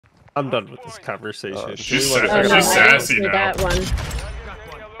I'm done with this conversation. She's no, sassy now. That one.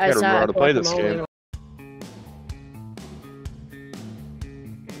 I gotta remember how to play this game.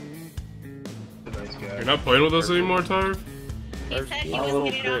 You're not playing with us anymore, Tarv? He said he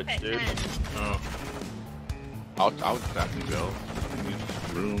was getting off at 10. Oh. I'll definitely go.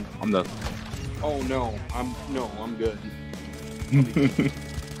 Room. I'm the. Oh no, I'm good.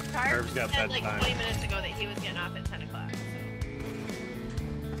 Tarv got said that like time. 20 minutes ago that he was getting off at 10 o'clock.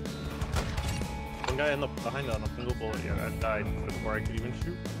 One guy behind on a single bullet. Yeah, that died before I could even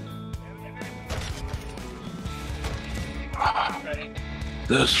shoot.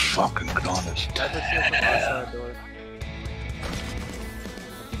 This fucking gun is dead.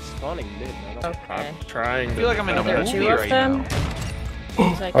 He's spawning mid, man. Okay. I'm trying. I feel like I'm in a There were movie two of right them. now.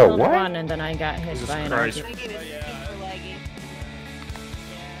 So I killed one and then I got hit Jesus by an Christ. RPG. The game is super laggy.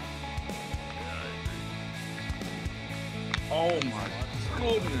 Oh my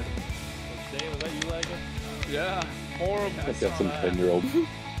goodness. Dave, was that you lagging? Yeah, horrible. I got some 10-year-old.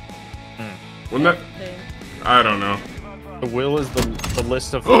 Wouldn't that? I don't know. The will is the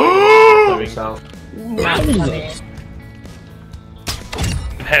list of living sound. Not funny.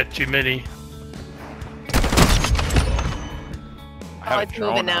 Had too many. Oh, it's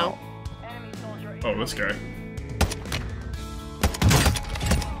moving now. Oh, this guy.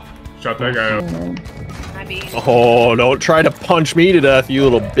 Shot that guy up. I mean, Oh, don't try to punch me to death, you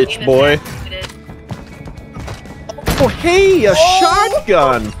little bitch boy. it is. Oh, hey, a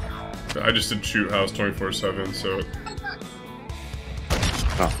shotgun. I just did shoot house 24/7, so.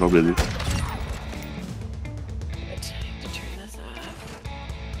 Oh, no really. To turn this off.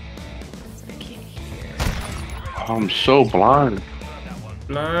 So I can't hear. I'm so blind.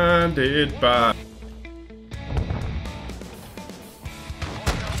 Blinded by.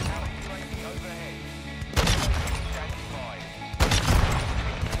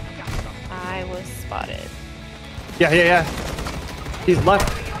 I was spotted. Yeah. He's left.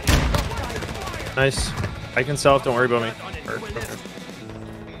 Nice. I can self, don't worry about me.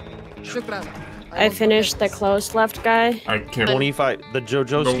 I finished the close left guy. I can't. 25. The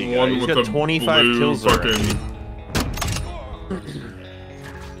Jojoski The guy. one He's with got the 25 blue kills already. fucking.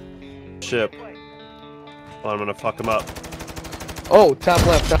 Ship. Well, I'm gonna fuck him up. Oh, top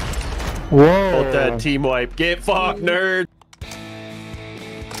left. Both dead. Team wipe. Get fucked, nerd.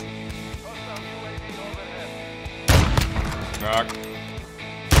 Knock.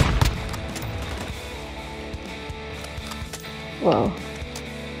 Whoa.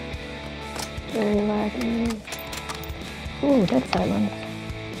 Very laggy. Ooh, that's silence.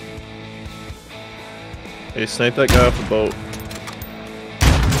 Hey, snipe that guy off the boat.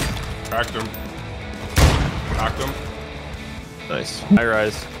 Cracked him. Knocked him. Nice. High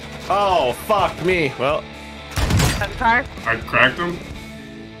rise. Oh, fuck me. Well, Car? I cracked him.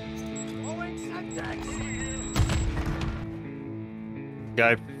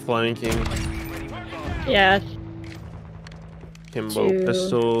 guy flanking. Yeah. Kimbo Two.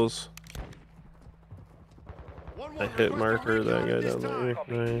 pistols. I hit marker that guy down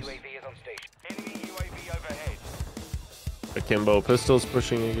there. Nice. Akimbo pistols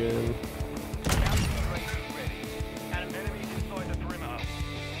pushing again.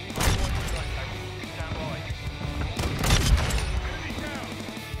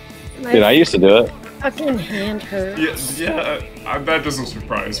 My Dude, I used to do it. fucking hand hurts. Yeah, that doesn't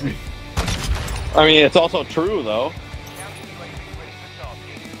surprise me. I mean, it's also true, though.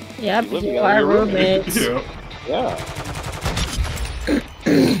 Yep, You live you together, are you're roommates. roommates. Yeah.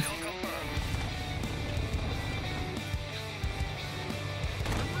 Yeah.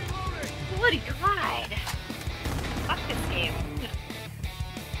 Bloody God. Fuck this game.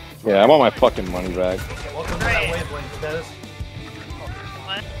 Yeah, I want my fucking money back. Right.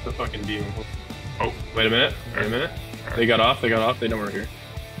 What? The fucking beam. Oh, wait a minute. Wait a minute. They got off. They got off. They know we're here.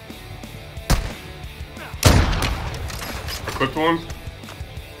 I clipped one.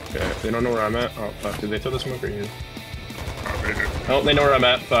 Okay, they don't know where I'm at. Oh, fuck. Did they throw the smoke or you? Oh, they did. Oh, they know where I'm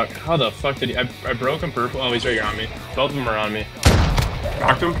at. Fuck. How the fuck did he? I broke him purple. Oh, he's right here on me. Both of them are on me.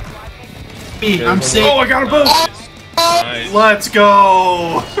 Knocked him. I'm safe. Oh, I got them both! Nice. Let's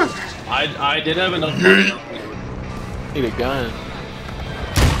go! I did have enough. Need a gun.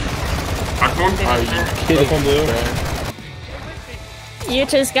 Knocked one. Are you kidding Purple blue. me? You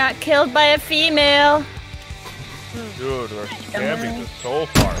just got killed by a female. Dude, we're camping just so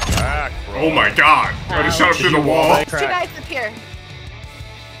far back, bro. Oh my god! I just shot him through the wall. Two guys up here.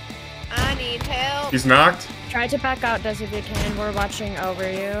 I need help. He's knocked. Try to back out, Des, if you can. We're watching over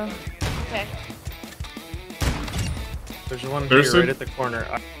you. Okay. There's one There's here some- right at the corner.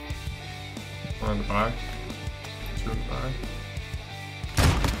 One on the buy. Two on the buy.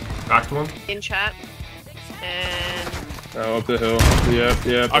 Knocked one. In chat. And Oh, up the hill.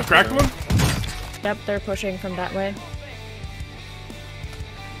 Yep. I cracked one. Yep, they're pushing from that way.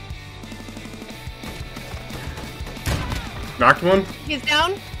 Knocked one. he's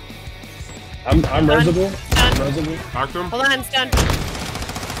down. I'm reserable. Done. Reserable. Knocked him. Hold on, it's done.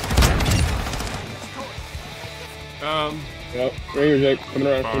 Yep. Right here, Jake. Coming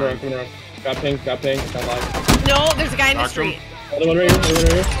around. Got ping. Got live. No, there's a guy in the Knocked him. street. Other one right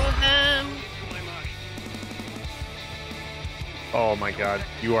here. All of them. Oh my god,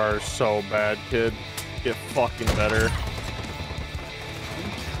 you are so bad, kid. Get fucking better.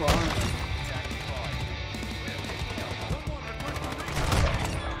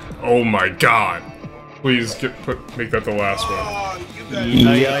 Oh my god. Please make that the last one.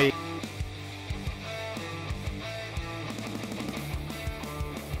 Yikes.